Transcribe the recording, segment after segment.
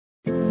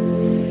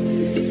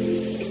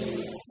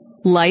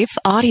Life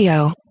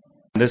Audio.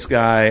 This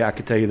guy, I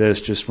could tell you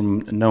this just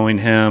from knowing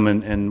him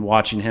and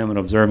watching him and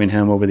observing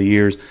him over the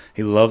years.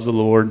 He loves the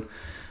Lord.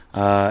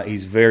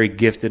 He's very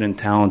gifted and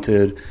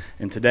talented.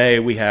 And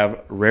today we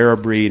have Rare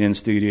Breed in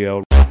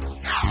studio.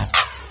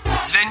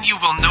 Then you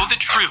will know the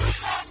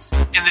truth,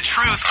 and the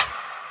truth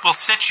will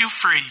set you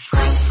free.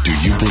 Do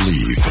you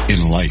believe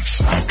in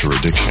life after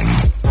addiction?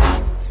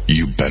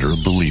 You better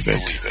believe it.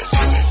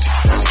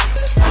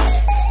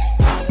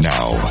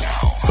 Now,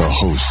 the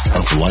host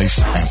of Life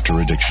After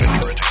Addiction.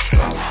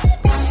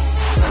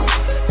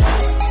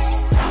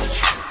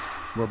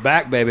 We're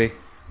back, baby.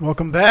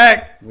 Welcome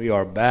back. We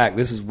are back.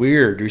 This is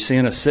weird. You're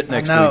seeing us sit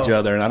next to each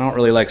other, and I don't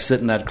really like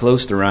sitting that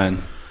close to Ryan.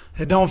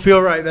 It don't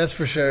feel right, that's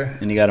for sure.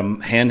 And you got a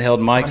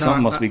handheld mic.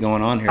 Something must be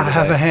going on here today. I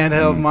have a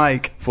handheld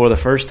mic. For the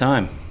first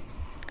time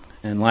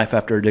in Life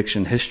After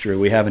Addiction history,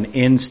 we have an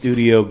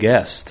in-studio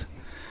guest.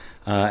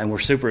 And we're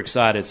super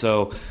excited.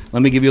 So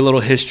let me give you a little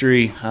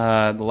history.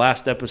 The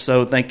last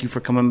episode, thank you for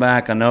coming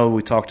back. I know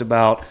we talked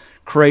about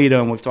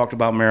Kratom. We've talked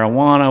about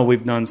marijuana.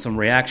 We've done some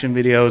reaction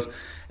videos.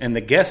 And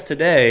the guest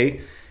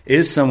today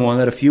is someone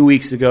that a few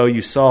weeks ago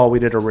you saw we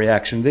did a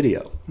reaction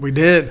video. We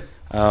did.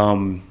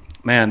 Man,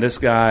 this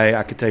guy,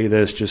 I could tell you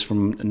this just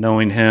from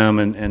knowing him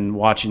and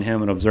watching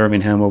him and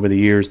observing him over the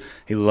years.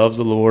 He loves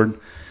the Lord.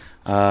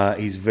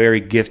 He's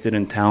very gifted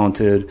and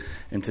talented.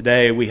 And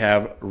today we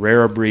have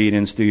Rare Breed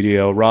in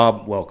studio.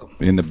 Rob, welcome.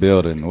 In the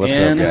building. What's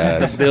up,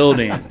 guys? In the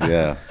building. Yeah. Thank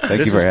you for having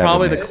me. This is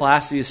probably the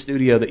classiest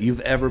studio that you've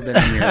ever been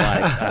in your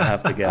life, I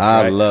have to guess.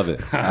 I right? love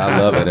it. I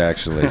love it,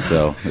 actually.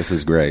 So this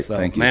is great. So,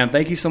 thank you. Man,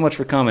 thank you so much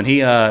for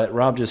coming.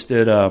 Rob just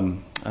did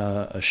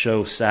a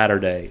show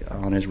Saturday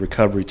on his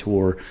recovery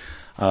tour,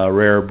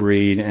 Rare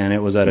Breed, and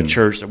it was at a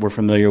church that we're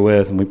familiar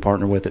with and we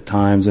partner with at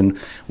times. And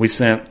we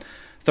sent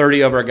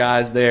 30 of our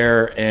guys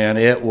there, and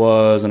it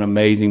was an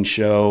amazing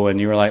show. And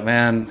you were like,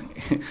 man,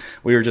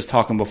 we were just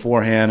talking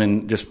beforehand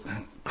and just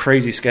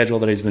crazy schedule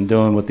that he's been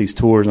doing with these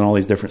tours in all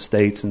these different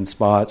states and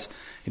spots.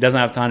 He doesn't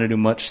have time to do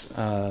much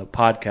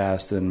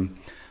podcast. And,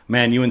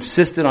 man, you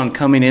insisted on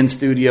coming in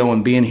studio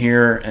and being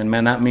here, and,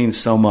 man, that means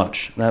so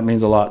much. That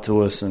means a lot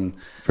to us. And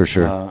for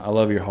sure. I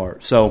love your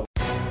heart. So.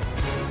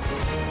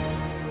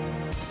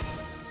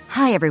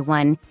 Hi,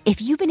 everyone.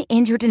 If you've been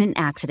injured in an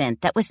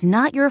accident that was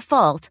not your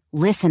fault,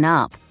 listen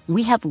up.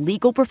 We have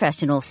legal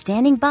professionals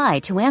standing by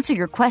to answer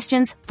your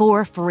questions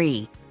for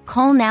free.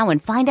 Call now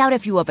and find out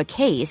if you have a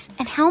case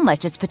and how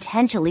much it's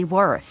potentially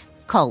worth.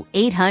 Call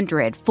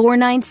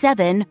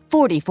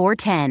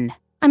 800-497-4410.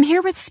 I'm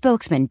here with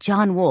spokesman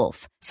John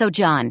Wolf. So,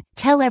 John,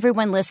 tell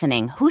everyone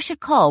listening who should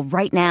call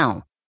right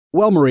now.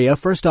 Well, Maria,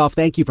 first off,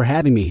 thank you for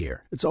having me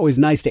here. It's always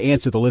nice to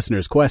answer the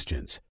listeners'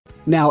 questions.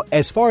 Now,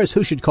 as far as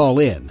who should call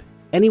in,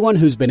 anyone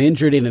who's been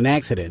injured in an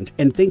accident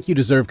and think you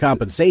deserve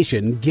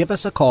compensation, give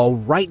us a call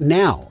right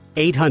now.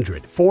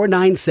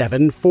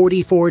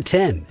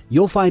 800-497-4410.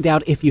 You'll find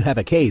out if you have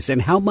a case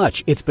and how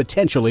much it's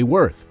potentially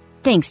worth.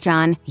 Thanks,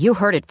 John. You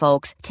heard it,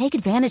 folks. Take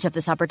advantage of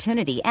this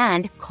opportunity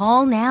and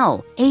call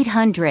now.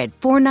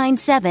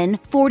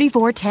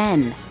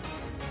 800-497-4410.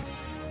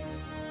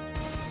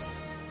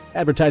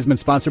 Advertisement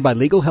sponsored by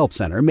Legal Help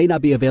Center. May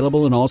not be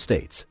available in all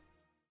states.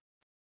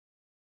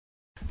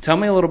 Tell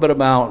me a little bit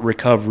about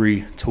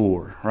Recovery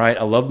Tour, right?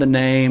 I love the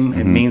name.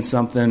 It means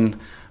something.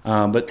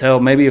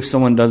 But maybe if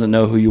someone doesn't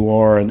know who you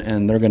are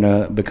and they're going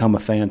to become a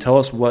fan, tell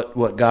us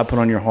what God put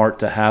on your heart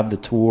to have the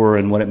tour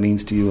and what it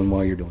means to you and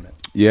why you're doing it.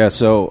 Yeah,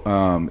 so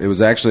it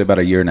was actually about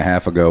a year and a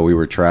half ago. We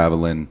were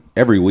traveling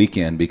every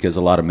weekend because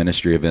a lot of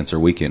ministry events are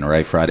weekend,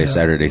 right? Friday,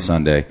 Saturday,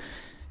 Sunday.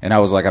 And I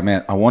was like,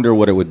 I wonder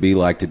what it would be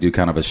like to do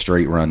kind of a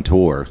straight run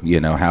tour,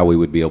 how we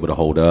would be able to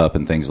hold up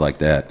and things like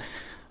that.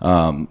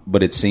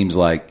 But it seems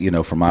like,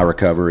 for my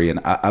recovery,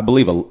 and I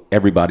believe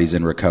everybody's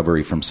in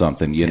recovery from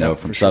something,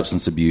 from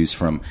substance abuse,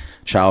 from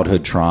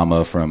childhood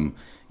trauma, from,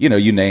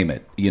 you name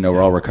it,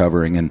 we're all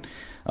recovering. And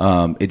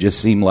it just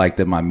seemed like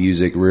that my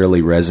music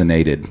really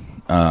resonated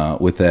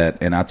with that.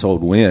 And I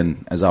told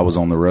Wynn, as I was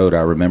on the road, I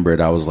remember it,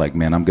 I was like,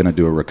 man, I'm going to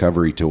do a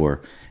recovery tour.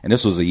 And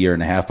this was a year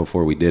and a half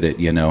before we did it,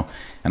 and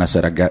I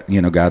said,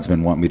 God's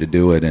been wanting me to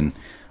do it. And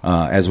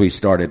as we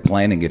started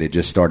planning it, it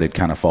just started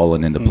kind of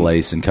falling into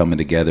place and coming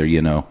together,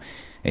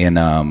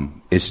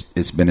 and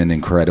it's been an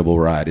incredible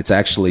ride. It's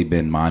actually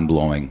been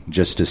mind-blowing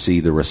just to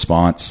see the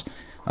response,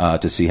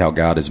 to see how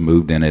God has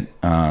moved in it.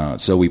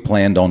 So we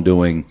planned on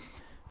doing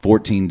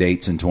 14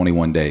 dates in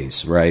 21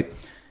 days, right?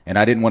 And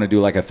I didn't want to do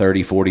like a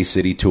 30, 40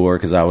 city tour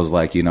because I was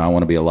like, I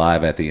want to be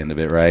alive at the end of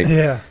it, right?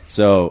 Yeah.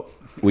 So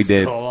we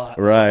did,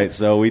 right.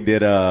 So we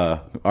did,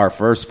 our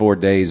first 4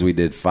 days, we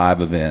did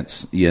 5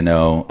 events,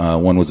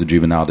 one was the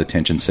Juvenile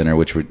Detention Center,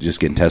 which we're just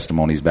getting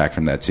testimonies back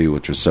from that too,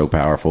 which was so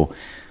powerful.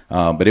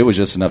 But it was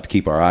just enough to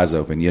keep our eyes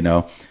open,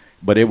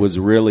 but it was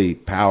really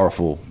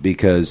powerful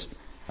because,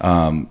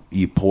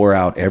 you pour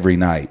out every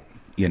night,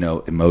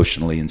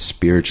 emotionally and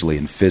spiritually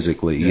and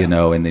physically,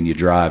 and then you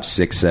drive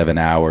 6-7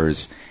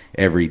 hours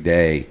every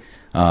day.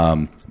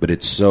 But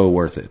it's so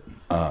worth it.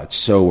 It's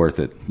so worth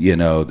it.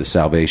 The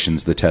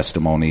salvations, the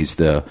testimonies,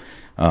 the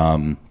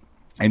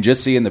And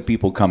just seeing the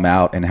people come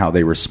out and how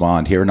they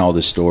respond, hearing all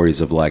the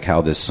stories of like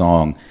how this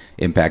song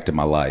impacted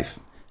my life,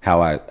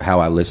 how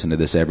I listen to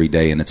this every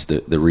day, and it's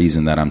the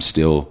reason that I'm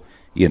still,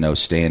 you know,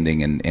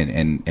 standing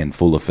and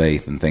full of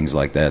faith and things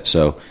like that.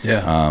 So,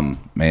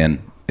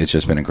 man, it's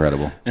just been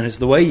incredible. And it's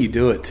the way you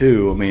do it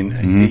too. I mean,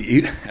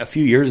 a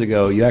few years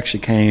ago, you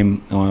actually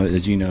came,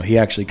 as you know, he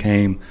actually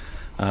came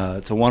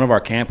to one of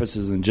our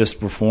campuses and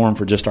just performed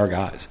for just our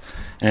guys.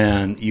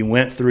 And you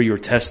went through your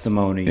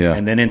testimony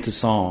and then into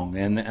song.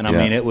 And I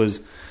mean, it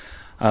was,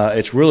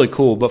 it's really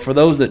cool. But for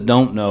those that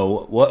don't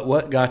know,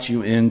 what got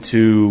you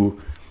into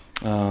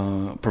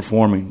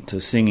performing, to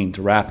singing,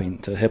 to rapping,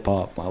 to hip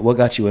hop? What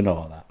got you into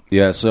all that?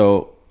 Yeah,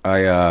 so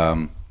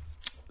I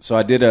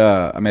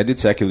did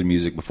secular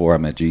music before I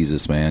met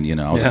Jesus, man. You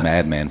know, I was a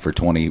madman for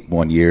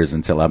 21 years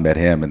until I met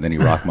him, and then he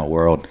rocked my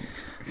world.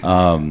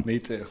 Me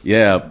too.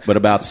 Yeah, but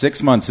about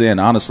 6 months in,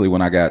 honestly,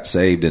 when I got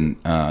saved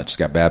and just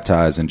got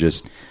baptized,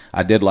 and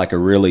I did like a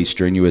really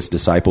strenuous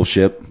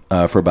discipleship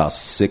for about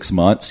 6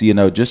 months. You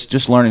know,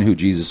 just learning who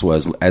Jesus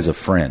was as a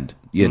friend.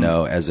 You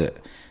know, as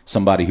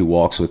somebody who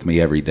walks with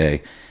me every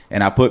day.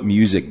 And I put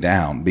music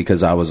down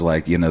because I was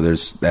like, you know,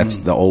 that's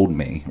the old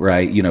me,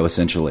 right? You know,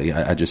 essentially,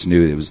 I just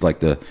knew it was like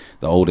the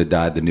old had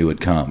died, the new had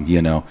come.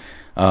 You know.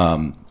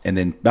 And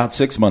then about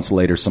 6 months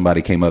later,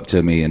 somebody came up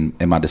to me in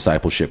my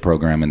discipleship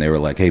program, and they were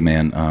like, "Hey,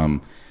 man,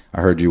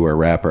 I heard you were a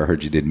rapper. I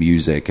heard you did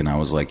music." And I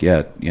was like,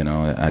 "Yeah, you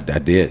know, I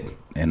did."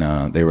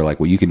 And they were like,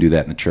 "Well, you can do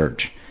that in the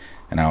church."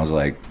 And I was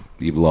like,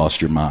 "You've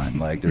lost your mind.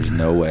 Like, there's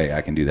no way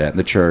I can do that in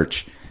the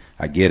church."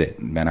 I get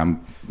it, man.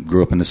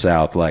 Grew up in the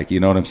South, like, you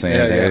know what I'm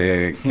saying?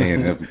 They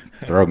can't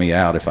throw me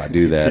out if I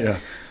do that. Yeah.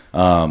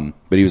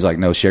 But he was like,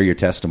 "No, share your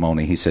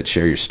testimony." He said,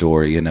 "Share your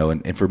story," you know.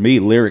 And for me,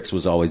 lyrics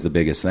was always the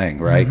biggest thing,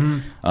 right?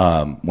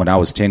 When I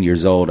was 10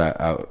 years old,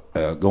 I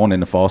going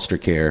into foster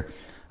care,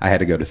 I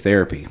had to go to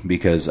therapy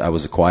because I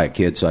was a quiet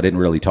kid, so I didn't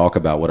really talk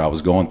about what I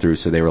was going through.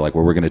 So they were like,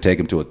 "Well, we're going to take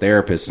him to a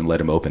therapist and let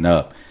him open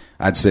up."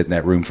 I'd sit in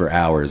that room for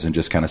hours and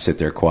just kind of sit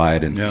there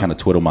quiet and kind of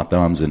twiddle my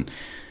thumbs. And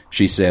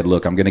she said,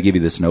 "Look, I'm going to give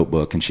you this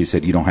notebook." And she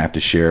said, "You don't have to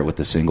share it with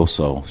a single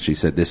soul." She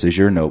said, "This is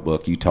your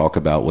notebook. You talk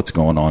about what's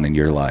going on in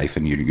your life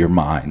and your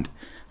mind.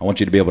 I want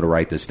you to be able to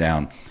write this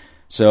down."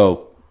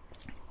 So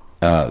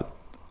I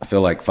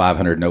feel like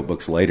 500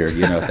 notebooks later,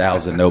 you know,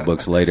 1,000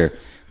 notebooks later,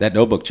 that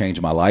notebook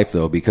changed my life,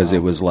 though, because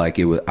it was like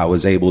I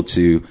was able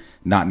to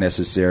not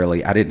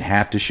necessarily, I didn't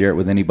have to share it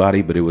with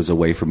anybody, but it was a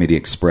way for me to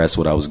express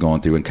what I was going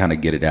through and kind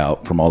of get it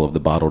out from all of the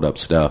bottled up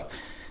stuff.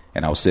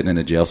 And I was sitting in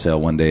a jail cell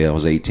one day. I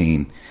was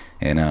 18.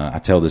 And I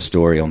tell this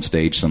story on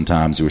stage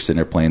sometimes. We were sitting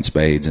there playing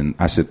spades, and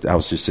I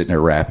was just sitting there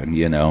rapping,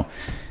 you know.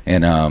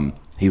 And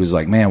he was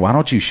like, "Man, why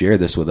don't you share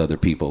this with other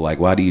people? Like,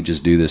 why do you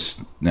just do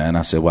this?" And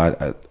I said,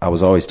 "Well, I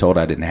was always told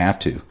I didn't have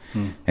to."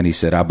 And he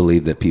said, "I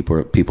believe that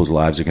people's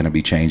lives are going to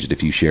be changed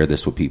if you share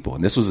this with people."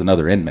 And this was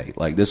another inmate.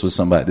 Like, this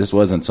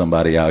wasn't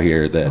somebody out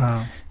here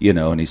that, you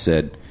know. And he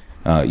said,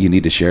 "You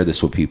need to share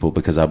this with people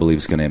because I believe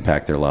it's going to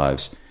impact their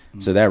lives."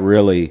 So that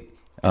really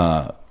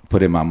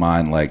put in my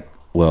mind, like,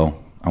 well,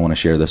 I want to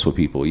share this with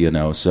people, you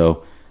know.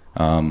 So,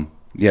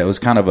 it was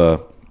kind of a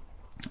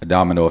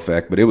domino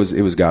effect, but it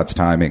was God's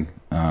timing.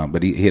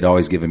 But he had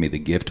always given me the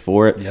gift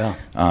for it. Yeah.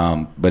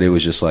 But it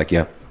was just like,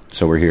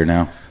 so we're here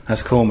now.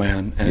 That's cool,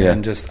 man.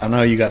 And just, I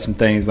know you got some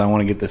things, but I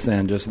want to get this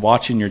in. Just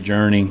watching your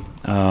journey.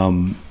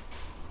 I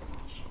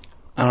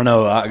don't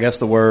know. I guess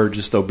the word,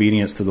 just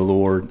obedience to the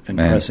Lord and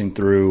pressing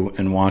through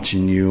and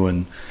watching you.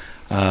 And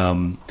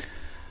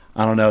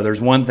I don't know. There's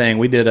one thing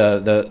we did.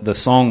 The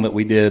song that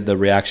we did the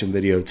reaction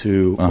video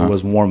to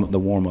was the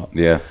warm up.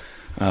 Yeah.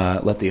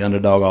 Let the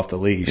underdog off the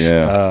leash.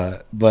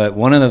 Yeah. But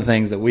one of the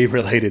things that we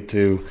related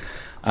to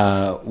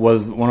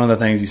was one of the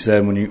things you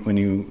said when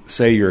you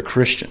say you're a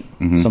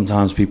Christian.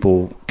 Sometimes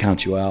people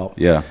count you out.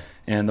 Yeah.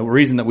 And the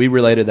reason that we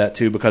related that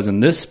to, because in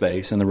this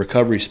space, in the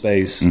recovery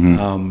space,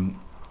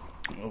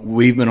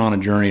 we've been on a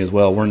journey as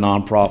well. We're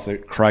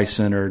nonprofit,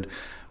 Christ-centered,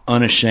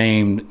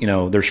 unashamed. You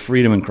know, there's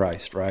freedom in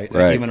Christ, right?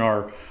 And even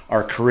our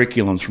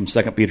curriculums from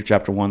 2 Peter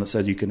chapter 1 that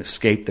says you can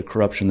escape the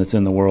corruption that's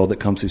in the world that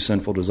comes through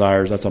sinful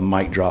desires. That's a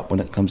mic drop when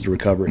it comes to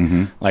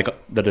recovery. Like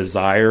the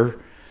desire,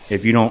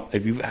 if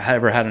you've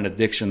ever had an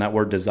addiction, that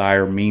word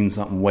desire means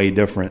something way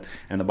different.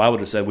 And the Bible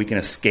just said we can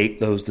escape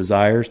those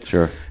desires.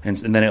 Sure. And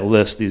then it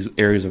lists these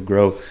areas of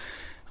growth.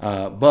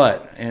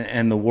 But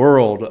in the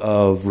world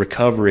of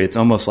recovery, it's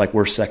almost like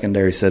we're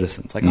secondary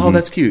citizens. Like, oh,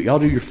 that's cute. Y'all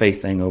do your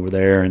faith thing over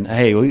there. And,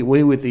 hey,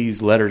 we with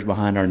these letters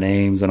behind our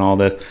names and all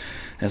this. And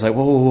it's like,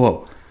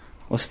 whoa.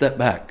 Let's step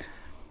back.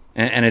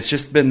 And it's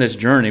just been this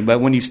journey. But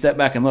when you step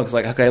back and look, it's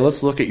like, okay,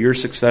 let's look at your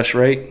success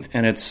rate,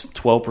 and it's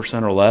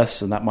 12% or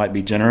less, and that might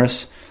be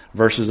generous,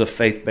 versus a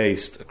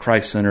faith-based,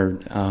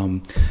 Christ-centered.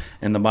 And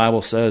the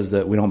Bible says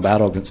that we don't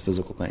battle against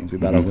physical things. We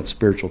battle against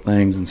spiritual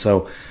things. And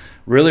so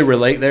really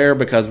relate there,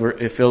 because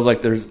it feels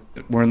like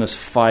we're in this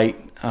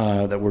fight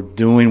that we're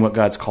doing what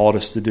God's called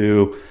us to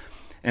do.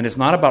 And it's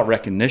not about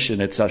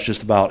recognition. It's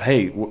just about,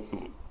 hey,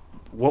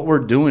 what we're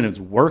doing is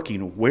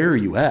working. Where are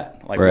you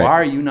at? Like, why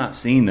are you not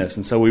seeing this?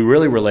 And so we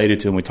really related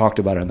to, and we talked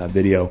about it in that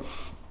video,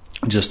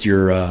 just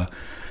your, I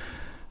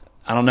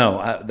don't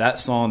know, that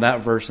song,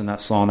 that verse and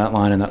that song, that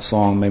line and that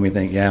song made me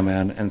think, yeah,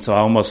 man. And so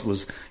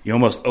you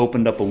almost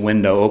opened up a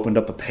window, opened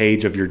up a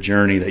page of your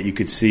journey that you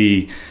could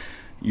see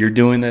you're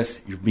doing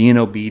this, you're being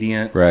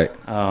obedient. Right.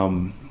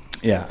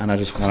 Yeah, and I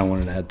just kind of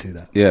wanted to add to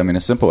that. Yeah, I mean,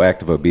 a simple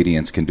act of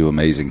obedience can do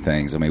amazing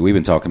things. I mean, we've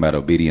been talking about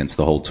obedience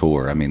the whole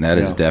tour. I mean, that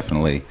is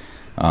definitely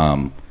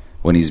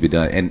what needs to be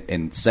done.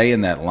 And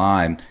saying that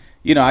line,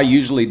 you know, I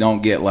usually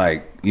don't get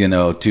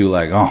too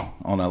on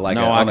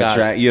a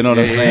track. You know what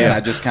I'm saying? Yeah. I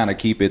just kind of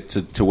keep it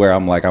to where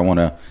I'm like, I want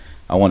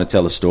to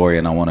tell a story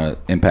and I want to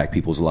impact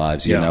people's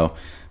lives. You know,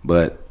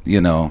 but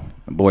a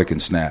boy can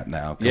snap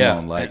now.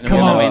 Come on, come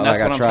on. I mean,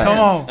 that's what I'm saying. Come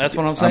on. That's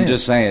what I'm saying. I'm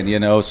just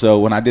saying, So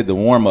when I did the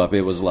warm up,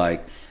 it was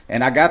like,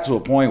 and I got to a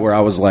point where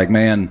I was like,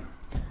 man,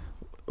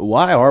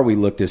 why are we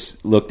looked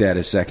at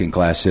as second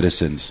class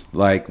citizens?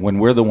 Like when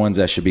we're the ones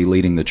that should be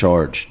leading the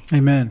charge.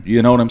 Amen.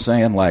 You know what I'm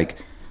saying? Like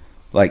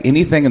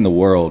anything in the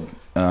world,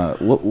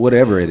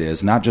 whatever it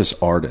is, not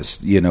just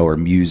artists, or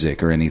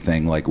music or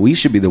anything. Like we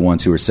should be the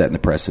ones who are setting the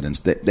precedents.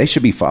 They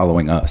should be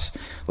following us.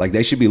 Like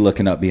they should be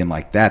looking up, being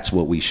like, "That's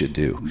what we should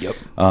do." Yep.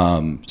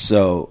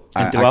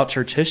 And throughout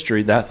church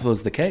history, that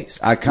was the case.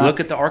 Look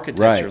at the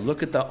architecture,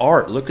 look at the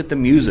art, look at the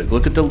music,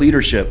 look at the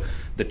leadership.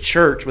 The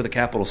church with a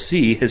capital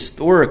C,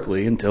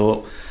 historically,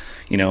 until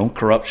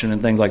corruption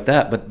and things like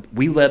that. But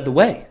we led the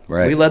way.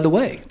 Right. We led the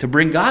way to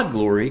bring God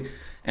glory.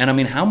 And I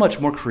mean, how much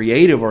more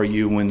creative are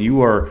you when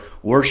you are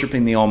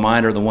worshiping the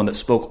Almighty, or the one that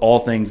spoke all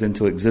things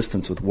into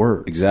existence with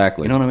words?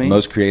 Exactly. You know what I mean?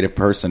 Most creative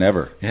person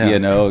ever.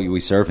 Yeah. We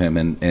serve him.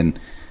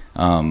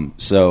 That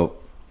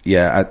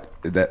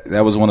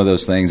was one of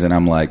those things. And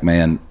I'm like,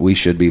 man, we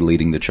should be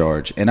leading the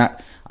charge. And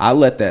I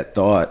let that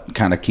thought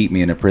kind of keep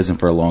me in a prison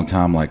for a long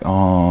time. Like,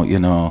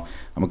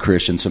 I'm a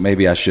Christian, so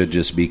maybe I should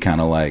just be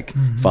kind of like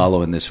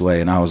following this way.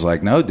 And I was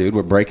like, no, dude,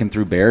 we're breaking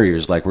through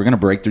barriers. Like, we're going to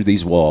break through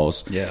these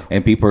walls. Yeah.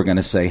 And people are going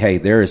to say, hey,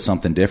 there is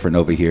something different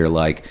over here.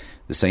 Like,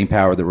 the same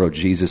power that rose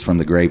Jesus from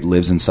the grave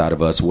lives inside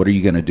of us. What are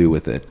you going to do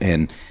with it?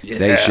 And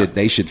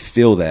they should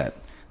feel that.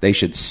 They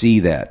should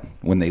see that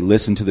when they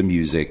listen to the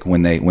music,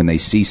 when they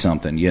see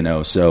something,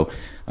 So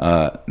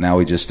now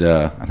we just,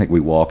 I think we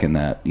walk in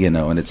that,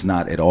 and it's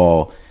not at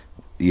all,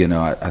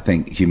 I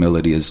think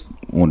humility is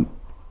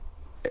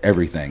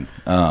everything,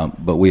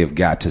 but we have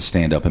got to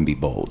stand up and be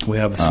bold. We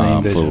have the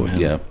same vision,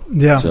 man.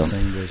 Yeah. So. Same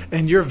vision.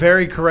 And you're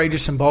very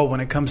courageous and bold when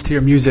it comes to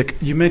your music.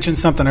 You mentioned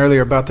something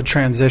earlier about the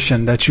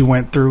transition that you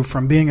went through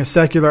from being a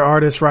secular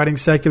artist, writing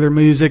secular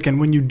music, and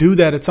when you do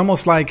that, it's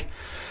almost like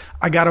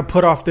I got to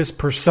put off this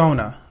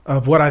persona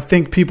of what I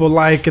think people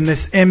like and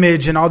this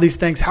image and all these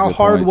things. How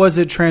hard was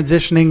it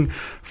transitioning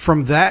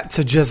from that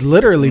to just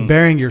literally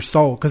bearing your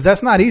soul? Because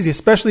that's not easy,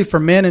 especially for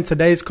men in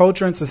today's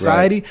culture and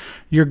society. Right.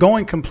 You're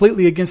going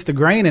completely against the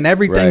grain in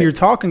everything you're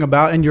talking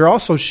about, and you're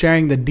also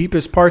sharing the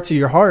deepest parts of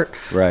your heart.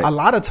 Right. A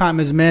lot of time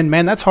as men,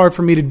 man, that's hard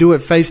for me to do it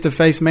face to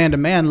face, man to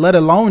man, let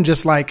alone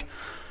just like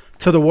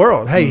to the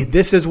world. Hey,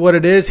 this is what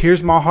it is.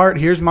 Here's my heart.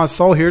 Here's my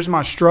soul. Here's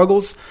my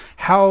struggles.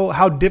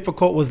 How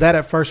difficult was that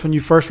at first when you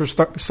first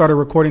started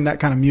recording that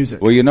kind of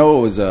music? Well, it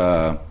was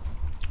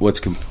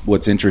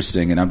what's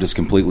interesting, and I'm just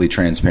completely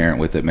transparent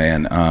with it,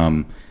 man.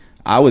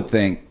 I would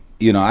think,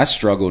 I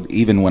struggled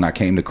even when I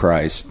came to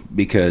Christ,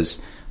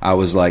 because I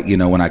was like,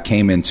 when I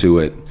came into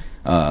it,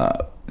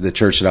 the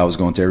church that I was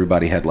going to,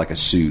 everybody had like a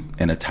suit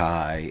and a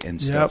tie and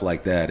stuff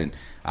like that. And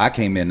I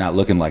came in not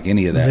looking like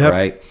any of that,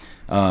 right?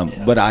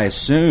 But I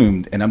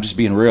assumed, and I'm just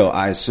being real,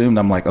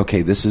 I'm like,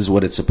 okay, this is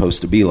what it's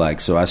supposed to be like.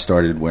 So I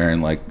started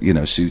wearing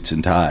suits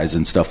and ties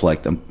and stuff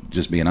like that. I'm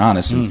just being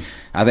honest. And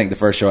I think the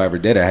first show I ever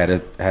did, I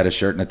had a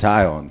shirt and a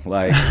tie on,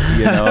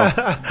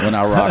 when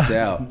I rocked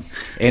out.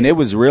 And it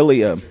was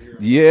really a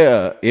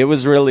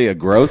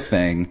growth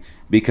thing,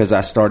 because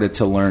I started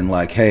to learn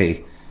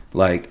hey,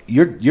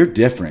 you're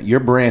different. You're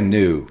brand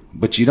new,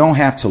 but you don't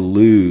have to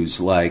lose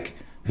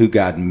who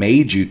God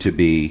made you to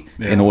be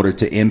in order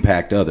to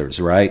impact others,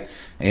 right?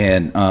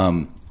 And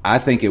I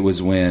think it was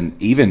when,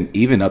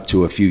 even up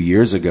to a few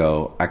years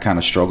ago, I kind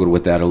of struggled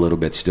with that a little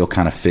bit, still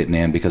kind of fitting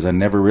in, because I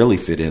never really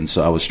fit in.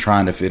 So I was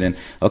trying to fit in.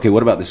 Okay,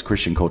 what about this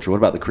Christian culture? What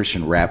about the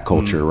Christian rap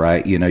culture,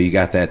 right? You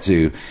got that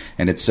too.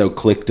 And it's so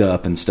clicked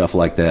up and stuff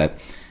like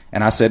that.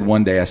 And I said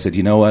one day,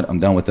 you know what? I'm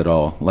done with it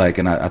all.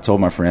 And I told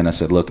my friend, I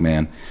said, look,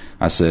 man,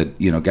 I said,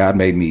 God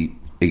made me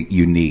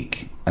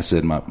unique. I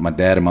said, my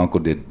dad and my uncle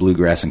did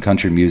bluegrass and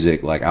country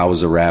music. I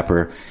was a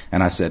rapper.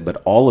 And I said,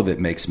 but all of it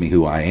makes me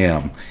who I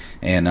am.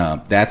 And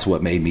that's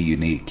what made me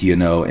unique,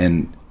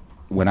 And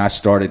when I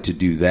started to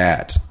do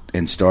that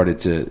and started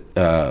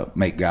to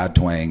make God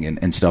twang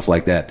and stuff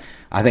like that,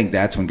 I think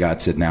that's when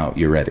God said, now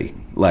you're ready.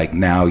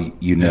 Now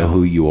you know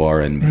who you are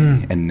in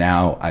me. And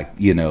now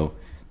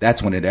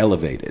that's when it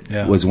elevated,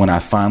 was when I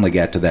finally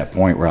got to that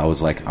point where I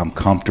was like, I'm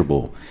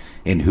comfortable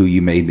in who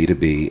you made me to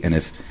be. And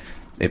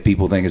if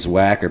people think it's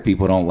whack or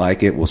people don't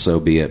like it, well, so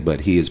be it. But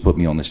he has put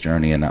me on this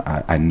journey, and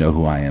I know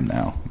who I am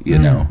now,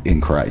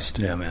 in Christ.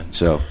 Yeah, man.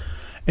 So,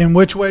 In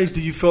which ways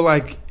do you feel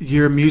like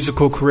your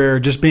musical career,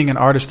 just being an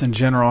artist in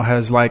general,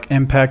 has like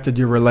impacted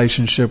your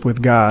relationship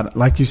with God?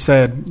 Like you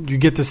said, you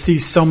get to see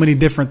so many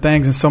different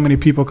things, and so many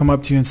people come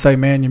up to you and say,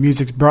 man, your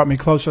music's brought me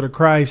closer to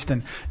Christ,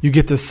 and you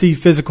get to see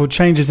physical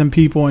changes in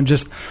people, and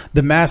just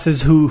the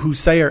masses who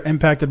say are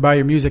impacted by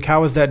your music.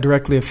 How has that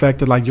directly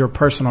affected like your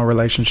personal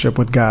relationship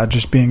with God,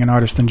 just being an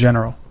artist in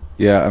general?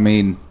 Yeah, I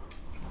mean,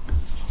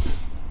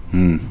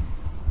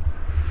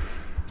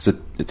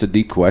 it's a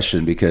deep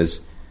question,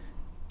 because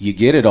you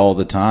get it all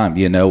the time,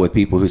 you know, with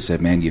people who say,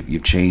 man,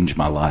 you've changed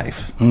my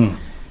life. And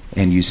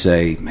you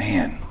say,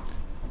 man,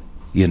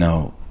 you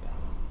know,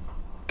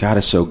 God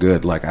is so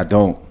good. Like,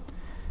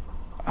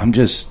 I'm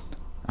just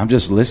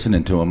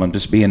listening to him. I'm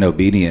just being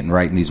obedient and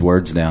writing these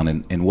words down,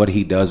 and what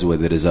he does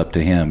with it is up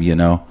to him, you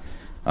know.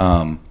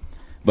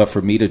 But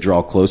for me to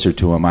draw closer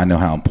to him, I know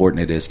how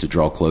important it is to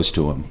draw close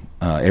to him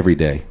every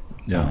day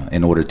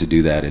in order to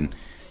do that.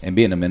 And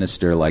being a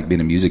minister, like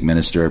being a music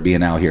minister,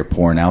 being out here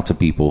pouring out to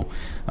people,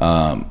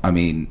 I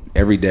mean,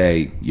 every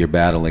day you're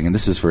battling, and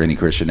this is for any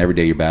Christian, every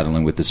day you're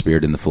battling with the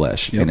spirit and the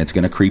flesh, and it's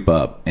going to creep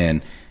up,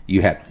 and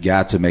you have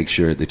got to make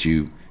sure that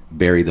you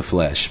bury the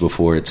flesh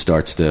before it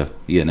starts to,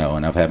 you know,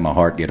 and I've had my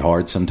heart get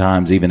hard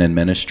sometimes, even in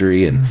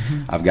ministry, and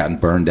I've gotten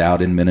burned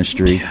out in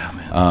ministry,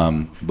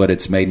 but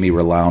it's made me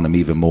rely on him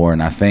even more.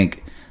 And I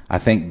think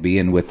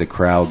being with the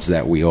crowds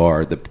that we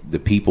are, the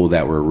people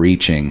that we're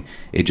reaching,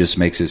 it just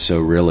makes it so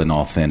real and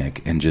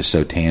authentic and just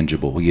so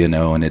tangible, you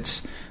know, and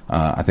it's,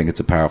 I think it's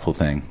a powerful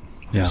thing.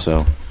 Yeah.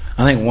 So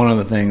I think one of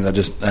the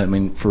things I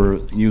mean, for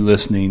you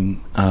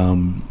listening,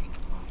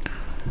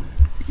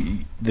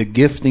 the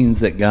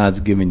giftings that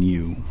God's given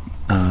you,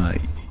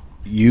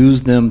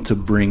 use them to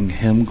bring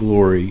him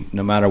glory,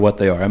 no matter what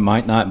they are. It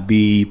might not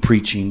be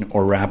preaching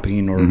or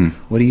rapping or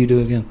what do you do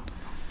again?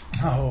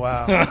 Oh,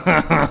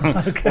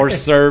 wow. Okay. Or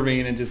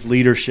serving and just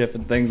leadership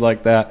and things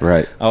like that.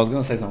 Right. I was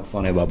going to say something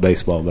funny about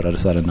baseball, but I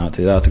decided not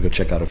to. I'll have to go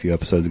check out a few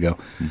episodes ago.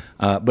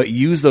 But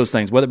use those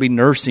things, whether it be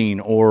nursing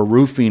or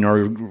roofing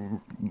or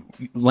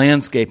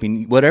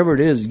landscaping, whatever it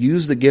is,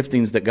 use the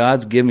giftings that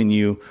God's given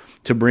you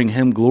to bring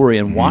him glory,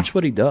 and watch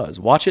what he does.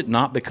 Watch it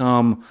not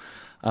become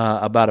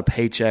about a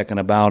paycheck and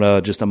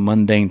about just a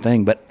mundane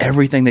thing, but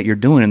everything that you're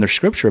doing, and there's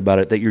scripture about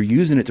it, that you're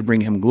using it to bring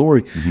him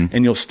glory,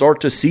 and you'll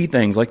start to see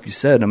things, like you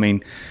said. I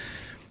mean,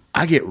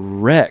 I get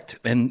wrecked,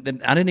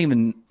 and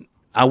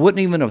I wouldn't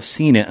even have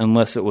seen it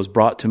unless it was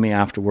brought to me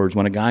afterwards,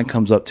 when a guy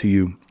comes up to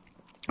you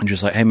and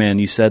just like, hey man,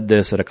 you said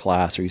this at a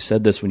class, or you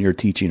said this when you were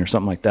teaching or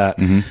something like that,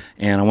 and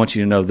I want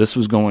you to know this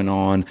was going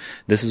on,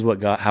 this is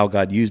how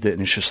God used it,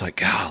 and it's just like,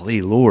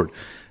 golly, Lord,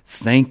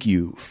 thank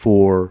you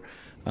for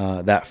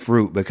that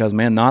fruit, because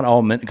man, not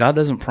all men, God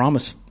doesn't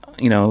promise,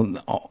 you know,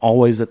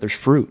 always that there's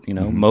fruit. You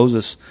know,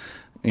 Moses,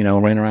 you know,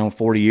 ran around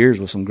 40 years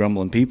with some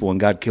grumbling people, and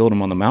God killed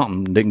him on the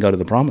mountain and didn't go to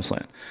the promised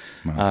land.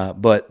 Wow.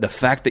 But the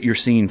fact that you're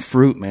seeing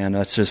fruit, man,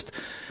 that's just,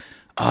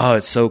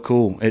 it's so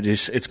cool.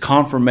 It's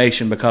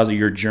confirmation because of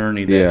your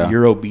journey that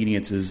your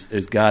obedience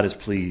is God is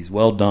pleased.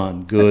 Well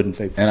done, good and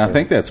faithful. And servant. I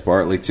think that's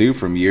partly too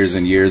from years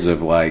and years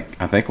of,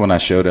 like, I think when I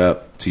showed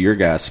up to your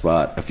guys'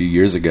 spot a few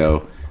years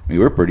ago, I mean,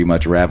 we're pretty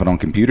much rapping on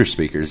computer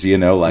speakers, you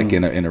know, like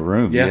in a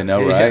room, you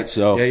know, right? Yeah.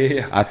 So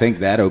I think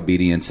that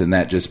obedience and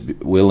that just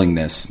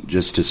willingness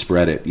just to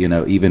spread it, you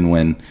know, even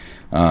when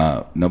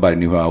nobody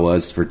knew who I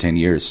was for 10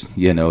 years,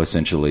 you know,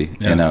 essentially.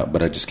 Yeah.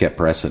 But I just kept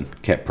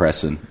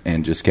pressing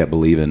and just kept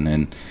believing.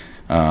 And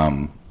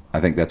I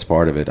think that's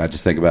part of it. I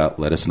just think about,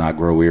 let us not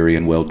grow weary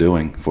in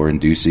well-doing, for in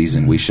due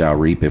season we shall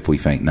reap if we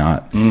faint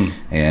not.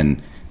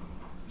 And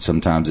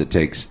sometimes it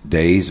takes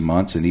days,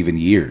 months, and even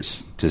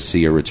years to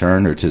see a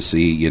return or to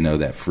see, you know,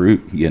 that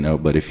fruit, you know,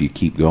 but if you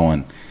keep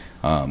going.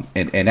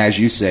 And as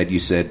you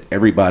said,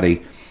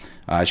 everybody,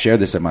 I share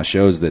this at my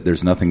shows, that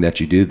there's nothing that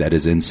you do that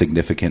is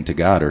insignificant to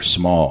God or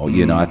small.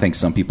 You know, I think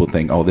some people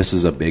think, oh, this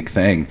is a big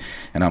thing.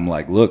 And I'm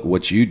like, look,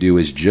 what you do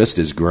is just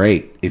as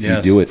great if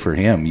you do it for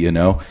him, you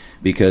know,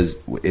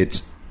 because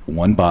it's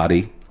one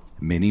body,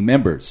 many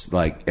members.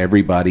 Like,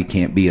 everybody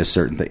can't be a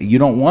certain thing. You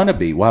don't want to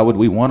be. Why would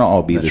we want to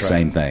all be the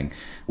same thing?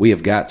 We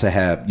have got to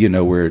have, you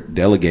know, we're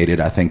delegated,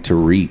 I think, to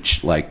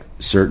reach like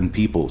certain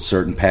people,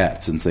 certain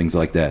paths and things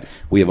like that.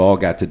 We have all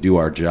got to do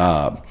our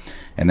job.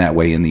 And that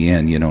way, in the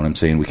end, you know what I'm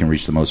saying, we can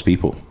reach the most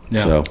people.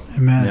 Yeah. So,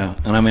 Amen. Yeah.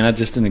 And I mean,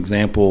 just an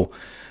example,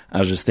 I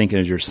was just thinking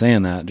as you're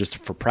saying that,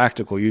 just for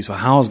practical use, so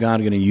how is God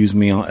going to use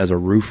me as a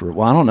roofer?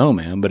 Well, I don't know,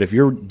 man. But if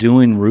you're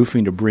doing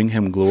roofing to bring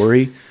him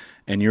glory,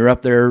 and you're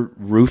up there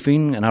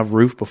roofing, and I've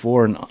roofed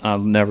before, and I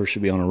never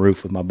should be on a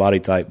roof with my body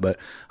type, but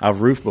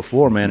I've roofed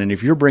before, man. And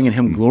if you're bringing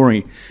him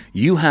glory,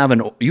 you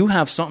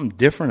have something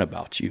different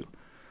about you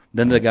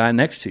than the guy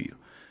next to you.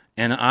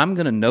 And I'm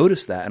going to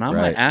notice that. And I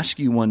might ask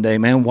you one day,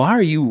 man, why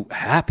are you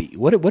happy?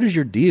 What is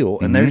your deal?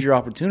 And there's your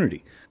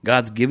opportunity.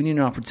 God's given you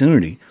an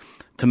opportunity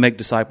to make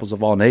disciples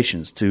of all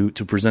nations, to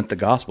present the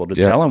gospel, to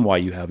tell them why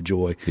you have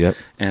joy. Yep.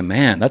 And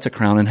man, that's a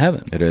crown in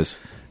heaven. It is.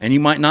 And you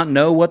might not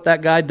know what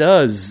that guy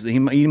does.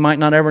 You might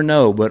not ever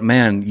know. But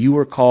man, you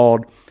were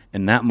called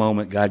in that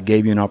moment. God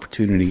gave you an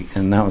opportunity,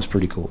 and that was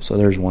pretty cool. So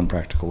there's one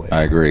practical way.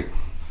 I agree.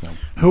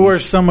 Who are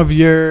some of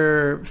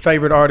your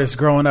favorite artists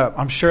growing up?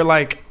 I'm sure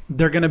like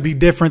they're going to be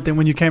different than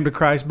when you came to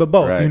Christ, but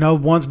both, Right. you know,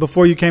 ones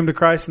before you came to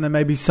Christ and then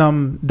maybe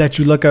some that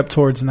you look up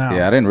towards now.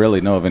 Yeah, I didn't really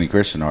know of any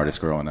Christian artists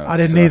growing up. I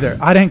didn't so. either.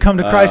 I didn't come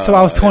to Christ till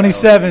I was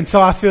 27, so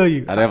I feel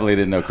you. I definitely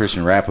didn't know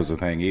Christian rap was a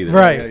thing either.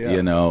 Right.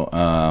 You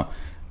know,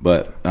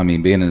 but I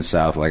mean, being in the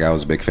South, like I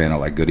was a big fan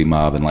of like Goody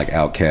Mob and like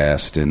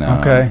Outkast and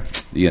Okay.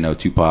 you know,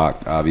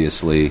 Tupac,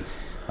 obviously.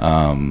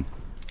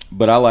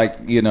 But I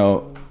liked, you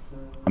know,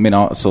 I mean, I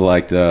also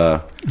liked,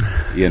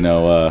 you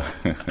know,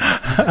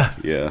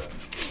 yeah.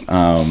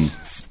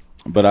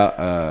 But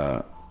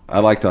I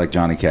liked like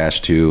Johnny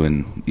Cash too,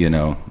 and you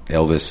know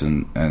Elvis,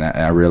 and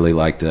I really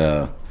liked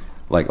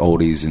like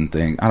oldies and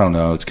things. I don't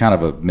know, it's kind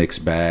of a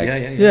mixed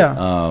bag.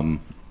 Yeah.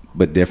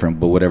 But different.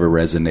 But whatever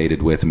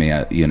resonated with me,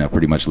 I you know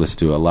pretty much listened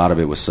to. A lot of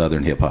it was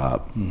Southern hip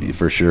hop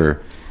for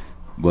sure.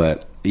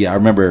 But yeah, I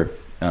remember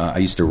I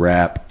used to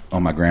rap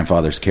on my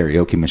grandfather's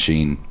karaoke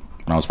machine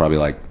when I was probably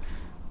like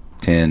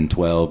 10,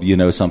 12, you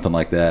know, something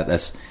like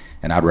that.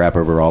 And I'd rap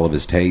over all of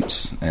his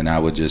tapes, and I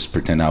would just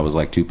pretend I was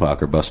like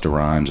Tupac or Busta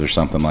Rhymes or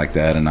something like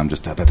that, and I'm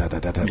just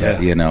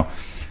you know.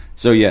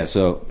 So yeah,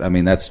 so I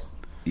mean that's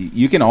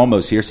you can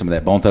almost hear some of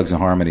that Bone Thugs and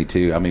Harmony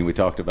too. I mean we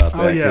talked about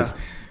that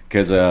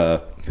because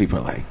people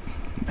are like,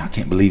 I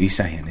can't believe he's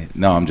saying it.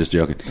 No, I'm just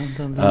joking.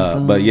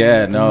 But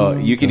yeah, no,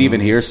 you can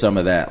even hear some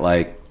of that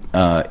like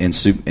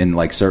in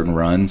like certain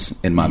runs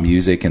in my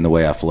music and the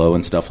way I flow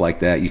and stuff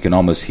like that. You can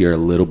almost hear a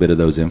little bit of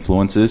those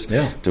influences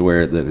to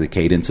where the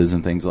cadences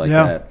and things like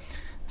that.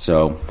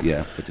 So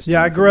yeah,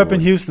 I grew up in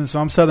Houston, so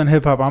I'm Southern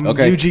hip hop. I'm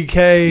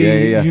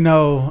UGK, you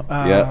know,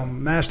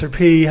 Master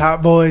P,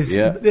 Hot Boys.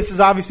 Yeah. This is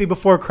obviously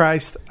before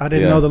Christ. I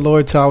didn't know the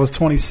Lord till I was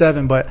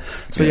 27, but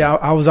so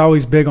I was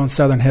always big on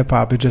Southern hip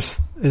hop. It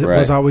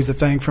was always a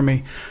thing for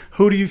me.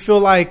 Who do you feel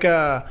like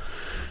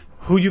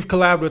who you've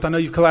collabed with? I know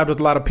you've collabed with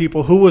a lot of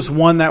people. Who was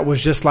one that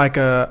was just like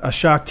a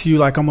shock to you,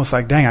 like almost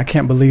like, dang, I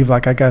can't believe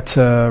like I got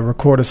to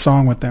record a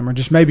song with them, or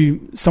just maybe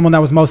someone that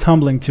was most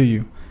humbling to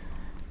you?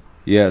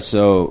 Yeah,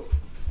 so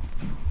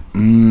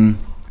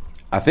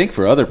I think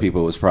for other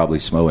people it was probably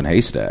Smo and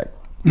Haystack.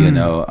 You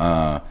know,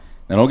 now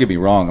don't get me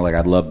wrong, like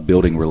I love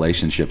building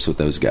relationships with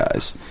those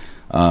guys.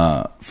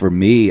 For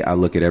me, I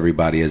look at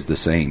everybody as the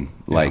same,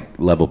 like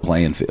level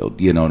playing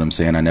field. You know what I'm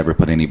saying? I never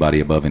put anybody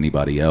above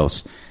anybody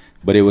else.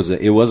 But it was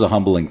a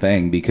humbling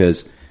thing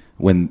because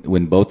when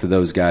both of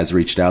those guys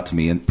reached out to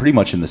me, and pretty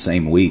much in the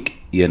same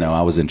week, you know,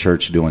 I was in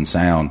church doing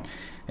sound,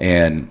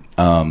 and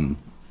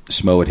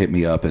Smo had hit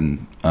me up,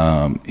 and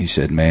he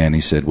said, "Man," he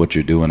said, "what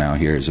you're doing out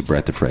here is a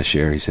breath of fresh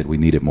air." He said, "We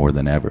need it more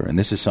than ever." And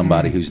this is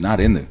somebody who's not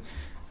in the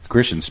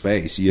Christian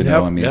space, you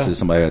know. I mean, this is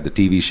somebody at the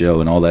TV show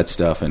and all that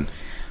stuff, and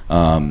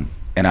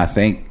I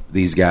think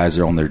these guys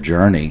are on their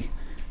journey.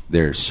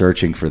 They're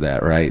searching for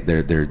that, right?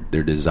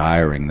 They're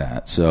desiring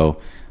that. So.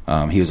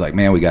 He was like,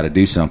 "Man, we got to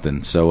do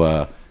something."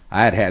 So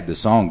I had the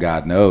song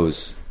 "God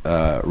Knows"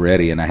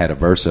 ready, and I had a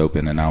verse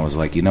open, and I was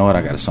like, "You know what?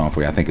 I got a song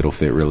for you. I think it'll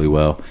fit really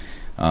well."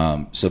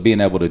 So being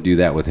able to do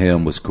that with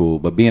him was cool,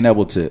 but being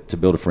able to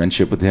build a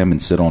friendship with him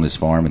and sit on his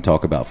farm and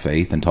talk about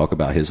faith and talk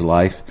about his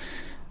life,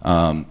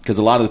 because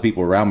a lot of the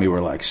people around me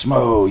were like,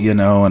 "Smo," you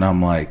know, and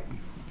I'm like,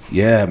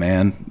 "Yeah,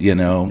 man, you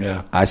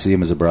know, I see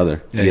him as a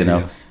brother." You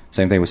know,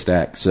 same thing with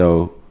Stack.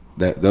 So.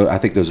 I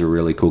think those are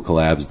really cool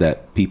collabs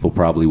that people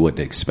probably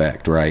wouldn't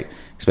expect, right?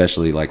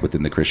 Especially like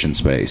within the Christian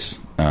space.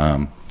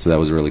 So that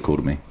was really cool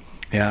to me.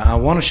 Yeah, I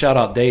want to shout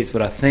out dates,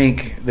 but I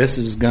think this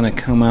is going to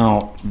come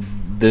out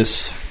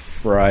this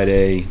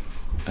Friday,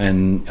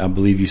 and I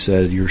believe you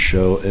said your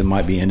show, it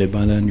might be ended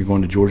by then. You're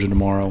going to Georgia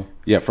tomorrow.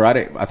 Yeah,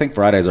 Friday. I think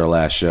Friday's our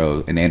last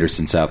show in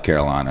Anderson, South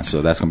Carolina,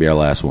 so that's going to be our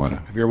last one.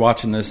 If you're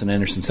watching this in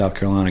Anderson, South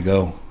Carolina,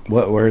 go.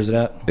 Where is it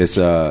at? It's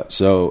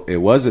so it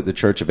was at the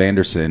Church of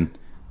Anderson,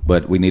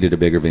 but we needed a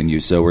bigger venue,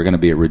 so we're going to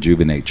be at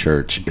Rejuvenate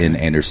Church in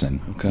Anderson.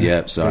 Okay.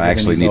 Yep. So bigger I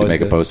actually need to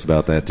make a post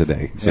about that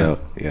today. So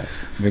yeah.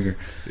 Bigger.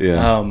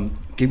 Yeah.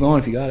 Keep going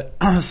if you got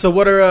it. So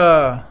what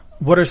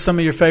are some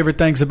of your favorite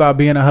things about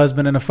being a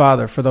husband and a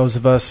father? For those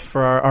of us,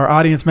 for our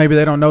audience, maybe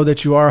they don't know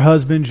that you are a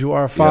husband, you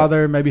are a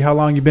father. Maybe how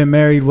long you've been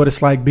married, what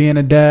it's like being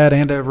a dad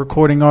and a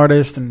recording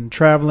artist and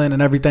traveling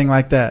and everything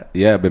like that.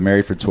 Yeah, I've been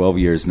married for 12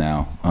 years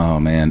now. Oh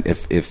man,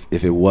 if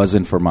it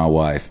wasn't for my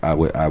wife, I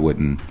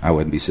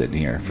wouldn't be sitting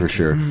here for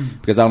sure.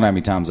 Because I don't know how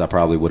many times I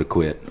probably would have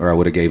quit, or I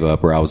would have gave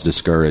up, or I was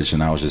discouraged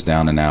and I was just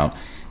down and out.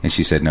 And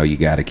she said, "No, you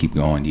got to keep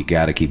going. You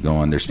got to keep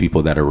going. There's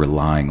people that are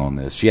relying on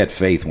this." She had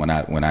faith when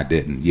I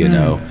didn't, you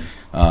know.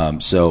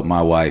 So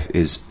my wife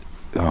is,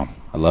 I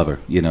love her,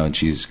 you know, and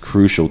she's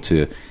crucial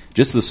to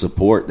just the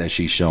support that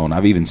she's shown.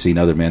 I've even seen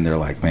other men, they're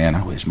like, "Man,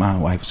 I wish my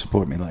wife would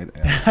support me like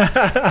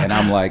that." And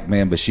I'm like,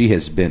 man, but she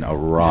has been a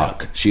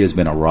rock. She has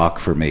been a rock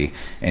for me,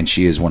 and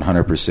she is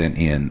 100%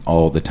 in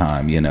all the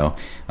time, you know.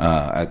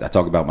 I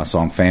talk about my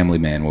song Family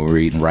Man, where we were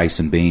eating rice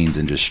and beans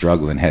and just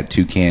struggling, had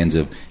 2 cans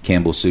of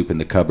Campbell's soup in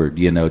the cupboard,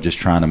 you know, just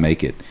trying to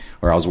make it.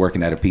 Or I was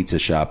working at a pizza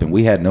shop, and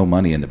we had no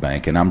money in the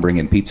bank, and I'm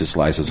bringing pizza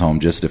slices home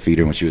just to feed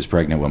her when she was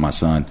pregnant with my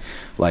son.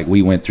 Like,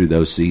 we went through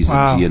those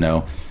seasons, you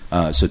know.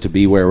 So to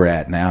be where we're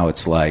at now,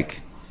 it's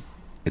like,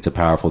 It's a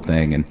powerful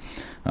thing. And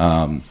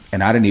I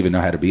didn't even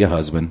know how to be a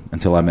husband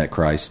until I met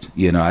Christ.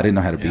 You know, I didn't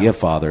know how to be a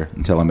father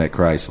until I met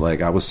Christ.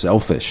 Like, I was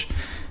selfish.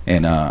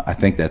 And I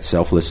think that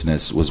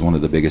selflessness was one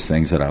of the biggest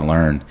things that I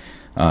learned.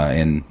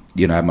 And,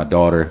 you know, I had my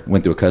daughter,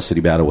 went through a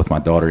custody battle with my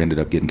daughter, ended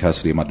up getting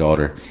custody of my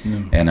daughter,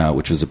 and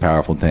which was a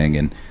powerful thing.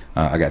 And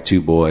I got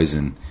 2 boys,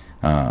 and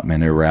man,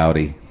 they're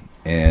rowdy.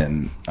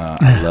 And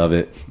I love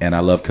it. And I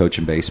love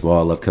coaching baseball.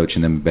 I love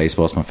coaching them in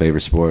baseball. It's my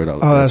favorite sport.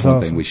 That's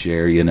one thing we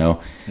share, you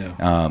know.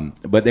 Yeah.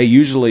 But they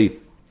usually,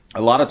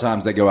 a lot of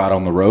times they go out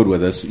on the road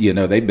with us. You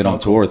know, they've been on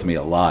tour with me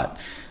a lot.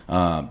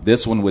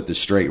 This one with the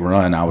straight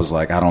run, I was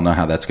like, I don't know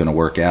how that's going to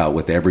work out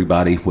with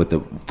everybody, with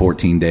the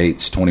 14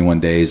 dates, 21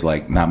 days,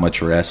 like not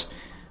much rest.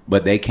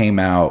 But they came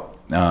out,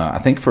 I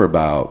think for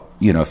about,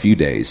 you know, a few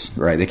days,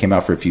 right? They came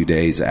out for a few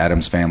days.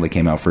 Adam's family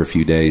came out for a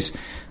few days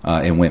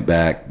and went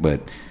back.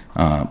 But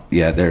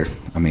yeah, they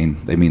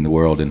mean the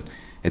world. And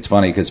it's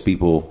funny because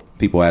people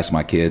ask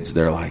my kids,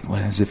 they're like, what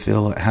does it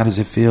feel? How does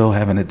it feel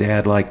having a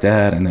dad like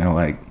that? And they're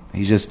like,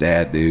 he's just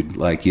dad, dude.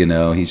 Like, you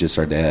know, he's just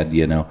our dad,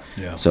 you know?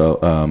 Yeah.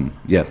 So,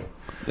 yeah,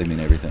 they mean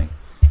everything.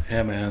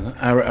 Yeah, man.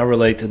 I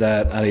relate to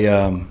that.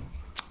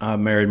 I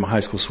married my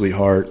high school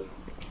sweetheart.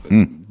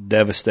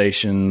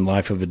 Devastation,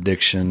 life of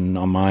addiction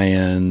on my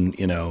end,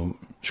 you know,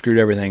 screwed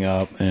everything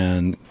up.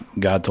 And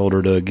God told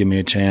her to give me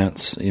a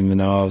chance, even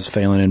though I was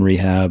failing in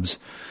rehabs.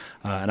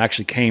 And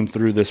actually came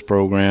through this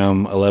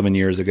program 11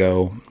 years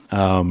ago.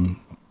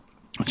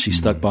 She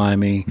stuck by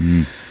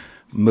me.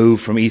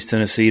 Moved from East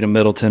Tennessee to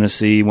Middle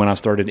Tennessee. When I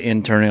started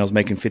interning, I was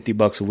making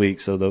 $50 a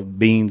week. So the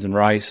beans and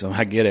rice, so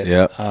I get it.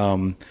 Yep.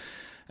 And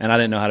I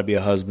didn't know how to be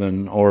a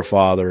husband or a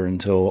father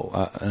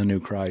until I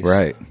knew Christ.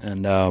 Right.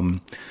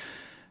 And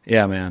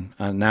yeah, man.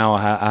 Now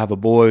I have a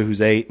boy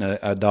who's 8 and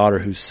a daughter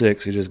who's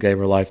 6 who just gave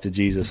her life to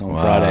Jesus on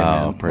Friday.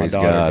 Man. Praise my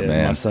daughter God, did.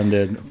 man. My son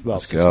did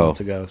about 6 months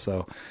ago.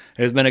 So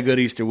it's been a good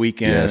Easter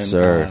weekend. Yes,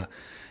 sir.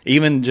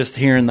 Even just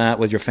hearing that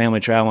with your family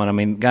traveling, I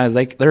mean, guys,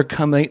 they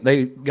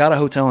got a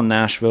hotel in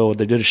Nashville.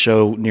 They did a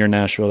show near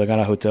Nashville. They got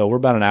a hotel. We're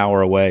about an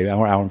hour away,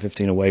 hour and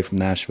 15 away from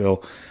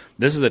Nashville.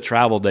 This is a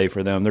travel day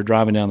for them. They're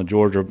driving down to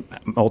Georgia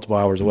multiple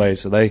hours away,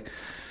 so they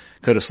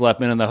could have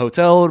slept in the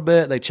hotel a little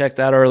bit. They checked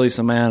out early,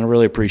 so man, I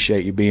really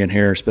appreciate you being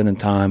here, spending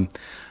time,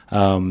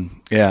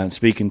 and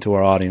speaking to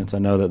our audience. I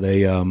know that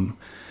they're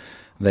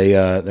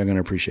going to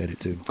appreciate it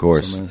too. Of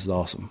course, so, man, this is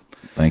awesome.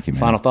 Thank you, man.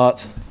 Final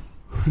thoughts?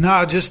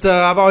 No, just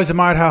I've always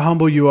admired how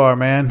humble you are,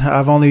 man.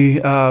 I've only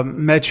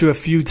met you a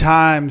few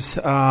times,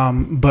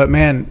 but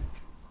man,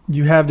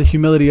 you have the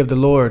humility of the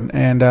Lord,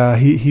 and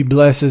He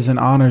blesses and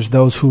honors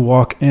those who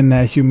walk in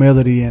that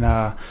humility.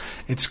 And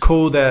it's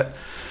cool that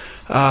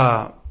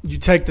you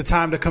take the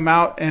time to come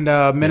out and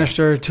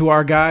minister to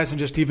our guys and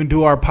just even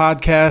do our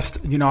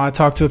podcast. You know, I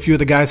talked to a few of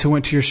the guys who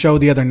went to your show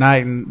the other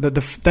night, and the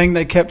thing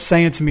they kept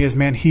saying to me is,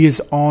 man, he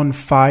is on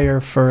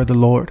fire for the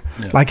Lord.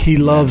 Yeah. Like he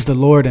loves the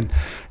Lord, and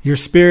your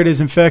spirit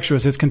is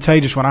infectious. It's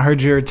contagious. When I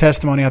heard your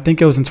testimony, I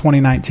think it was in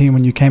 2019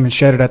 when you came and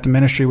shared it at the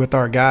ministry with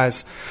our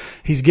guys.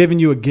 He's given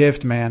you a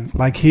gift, man.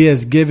 Like he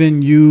has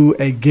given you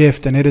a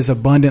gift, and it is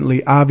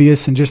abundantly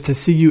obvious. And just to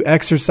see you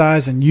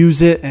exercise and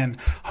use it and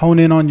hone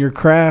in on your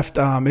craft,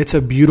 it's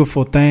a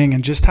beautiful thing.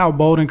 And just how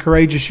bold and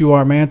courageous you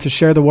are, man, to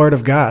share the word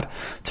of God,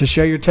 to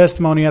share your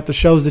testimony at the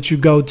shows that you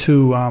go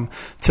to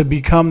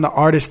become the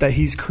artist that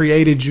he's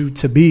created you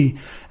to be.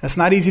 That's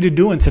not easy to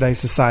do in today's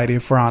society,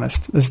 if we're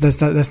honest.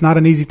 That's not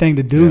an easy thing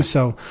to do. Yeah.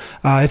 So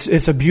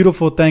it's a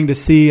beautiful thing to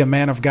see a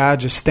man of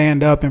God just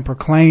stand up and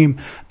proclaim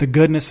the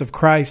goodness of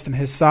Christ and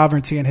his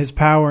sovereignty and his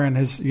power and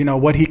his, you know,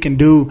 what he can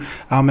do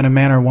in a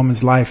man or a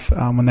woman's life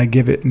when they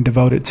give it and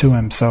devote it to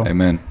him. So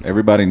amen.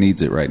 Everybody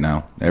needs it right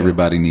now.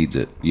 Everybody needs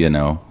it. You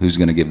know, who's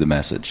going to give the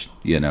message?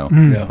 You know,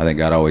 I think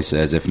God always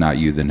says, if not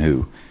you, then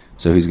who?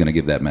 So who's going to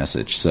give that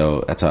message?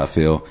 So that's how I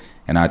feel.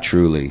 And I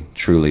truly,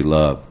 truly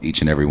love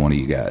each and every one of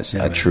you guys.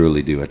 I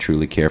truly do. I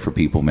truly care for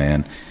people,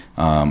 man.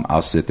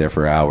 I'll sit there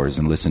for hours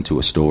and listen to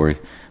a story.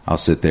 I'll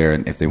sit there,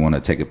 and if they want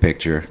to take a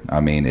picture,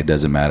 I mean, it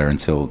doesn't matter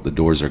until the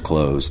doors are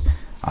closed.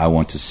 I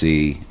want to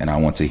see and I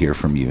want to hear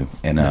from you,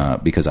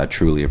 and because I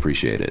truly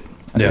appreciate it.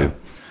 I do.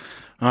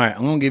 All right,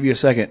 I'm going to give you a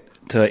second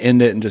to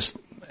end it and just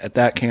at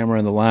that camera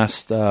and the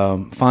last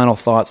final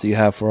thoughts that you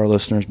have for our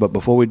listeners. But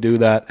before we do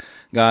that,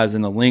 guys,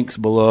 in the links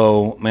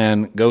below,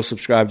 man, go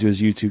subscribe to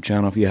his YouTube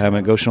channel if you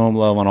haven't. Go show him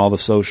love on all the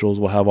socials.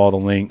 We'll have all the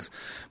links.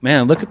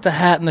 Man, look at the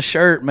hat and the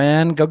shirt,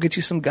 man. Go get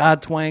you some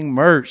God Twang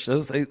merch.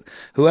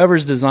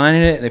 Whoever's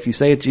designing it, and if you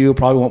say it to you,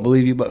 probably won't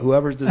believe you, but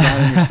whoever's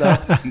designing your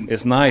stuff,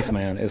 it's nice,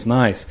 man. It's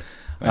nice.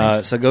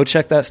 So go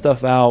check that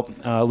stuff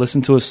out.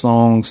 Listen to his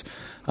songs.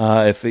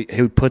 If he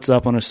puts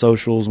up on his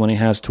socials when he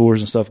has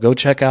tours and stuff, go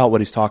check out what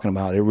he's talking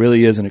about. It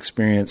really is an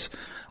experience,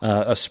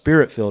 a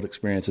spirit-filled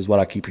experience is what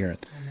I keep hearing.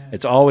 Amen.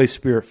 It's always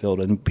spirit-filled,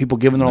 and people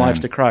giving their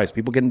lives to Christ,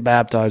 people getting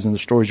baptized in the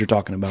stories you're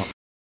talking about.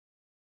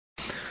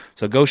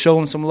 So go show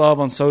him some love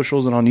on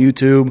socials and on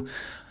YouTube.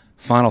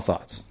 Final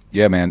thoughts.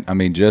 Yeah, man. I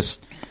mean,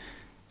 just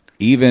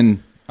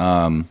even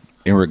in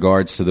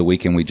regards to the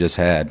weekend we just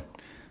had,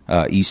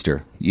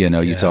 Easter, you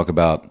know, you talk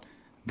about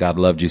God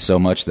loved you so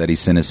much that he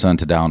sent his son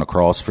to die on a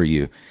cross for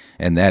you.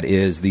 And that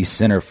is the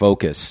center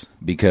focus,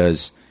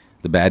 because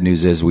the bad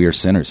news is we are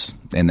sinners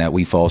and that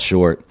we fall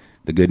short.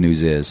 The good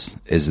news is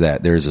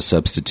that there is a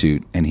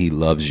substitute and he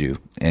loves you.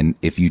 And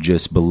if you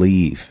just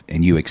believe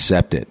and you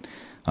accept it,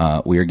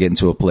 we are getting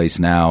to a place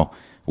now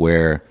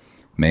where,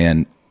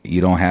 man, you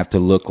don't have to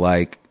look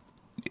like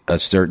a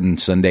certain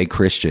Sunday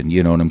Christian.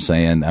 You know what I'm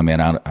saying? I mean,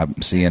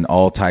 I'm seeing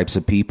all types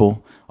of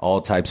people,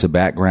 all types of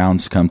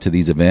backgrounds come to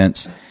these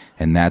events.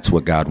 And that's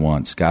what God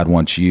wants. God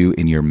wants you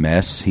in your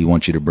mess. He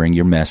wants you to bring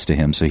your mess to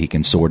him so he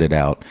can sort it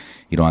out.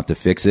 You don't have to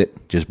fix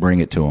it. Just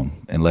bring it to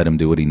him and let him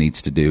do what he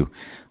needs to do,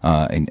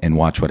 and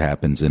watch what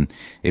happens. And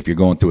if you're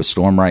going through a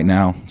storm right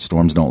now,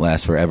 storms don't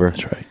last forever.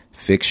 That's right.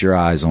 Fix your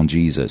eyes on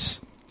Jesus.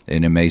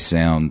 And it may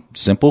sound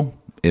simple.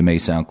 It may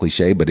sound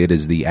cliche, but it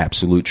is the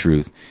absolute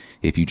truth.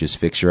 If you just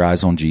fix your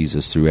eyes on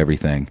Jesus through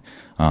everything,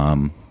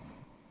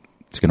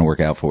 it's going to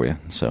work out for you.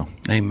 So,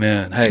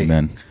 amen. Hey,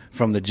 amen.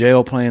 From the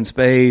jail playing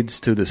spades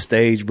to the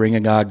stage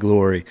bringing God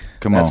glory.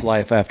 That's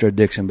life after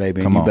addiction,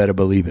 baby. And you better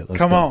believe it.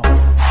 Let's go.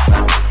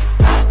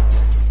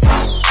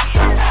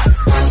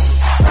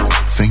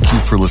 Thank you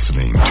for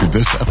listening to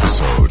this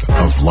episode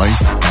of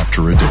Life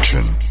After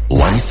Addiction.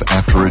 Life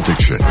After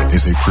Addiction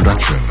is a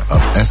production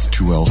of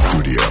S2L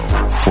Studio.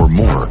 For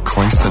more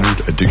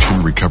Christ-centered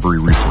addiction recovery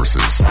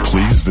resources,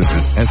 please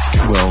visit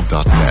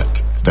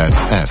s2l.net.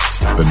 That's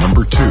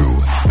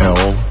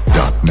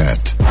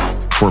S2L.net.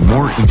 For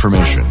more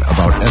information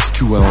about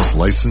S2L's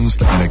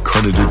licensed and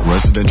accredited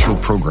residential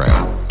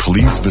program,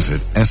 please visit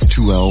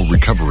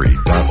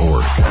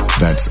s2lrecovery.org.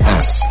 That's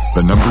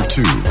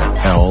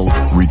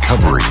S2L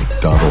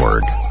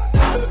recovery.org.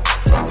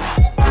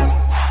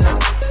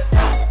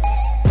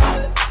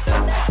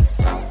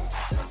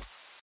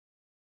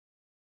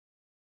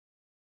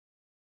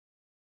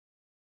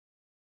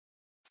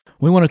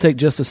 We want to take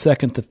just a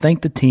second to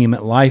thank the team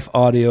at Life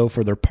Audio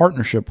for their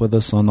partnership with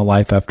us on the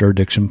Life After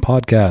Addiction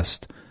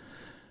podcast.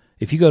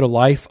 If you go to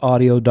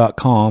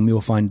lifeaudio.com,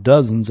 you'll find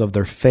dozens of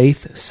their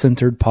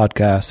faith-centered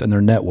podcasts and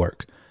their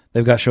network.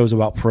 They've got shows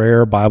about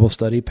prayer, Bible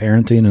study,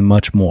 parenting, and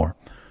much more.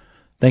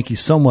 Thank you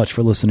so much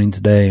for listening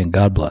today, and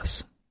God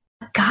bless.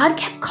 God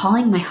kept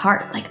calling my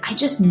heart. Like, I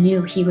just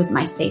knew he was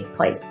my safe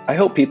place. I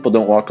hope people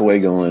don't walk away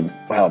going,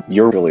 wow,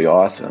 you're really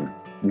awesome.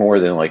 More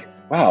than like,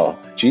 wow,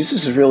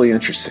 Jesus is really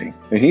interesting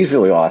and he's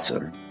really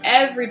awesome.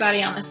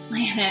 Everybody on this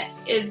planet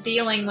is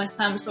dealing with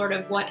some sort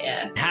of what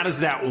if. How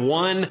does that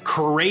one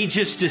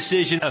courageous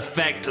decision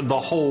affect the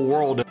whole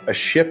world? A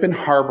ship in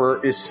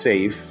harbor is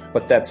safe,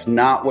 but that's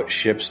not what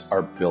ships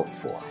are built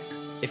for.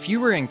 If you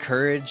were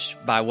encouraged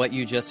by what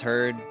you just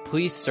heard,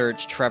 please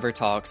search Trevor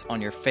Talks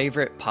on your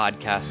favorite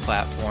podcast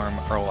platform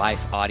or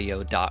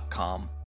lifeaudio.com.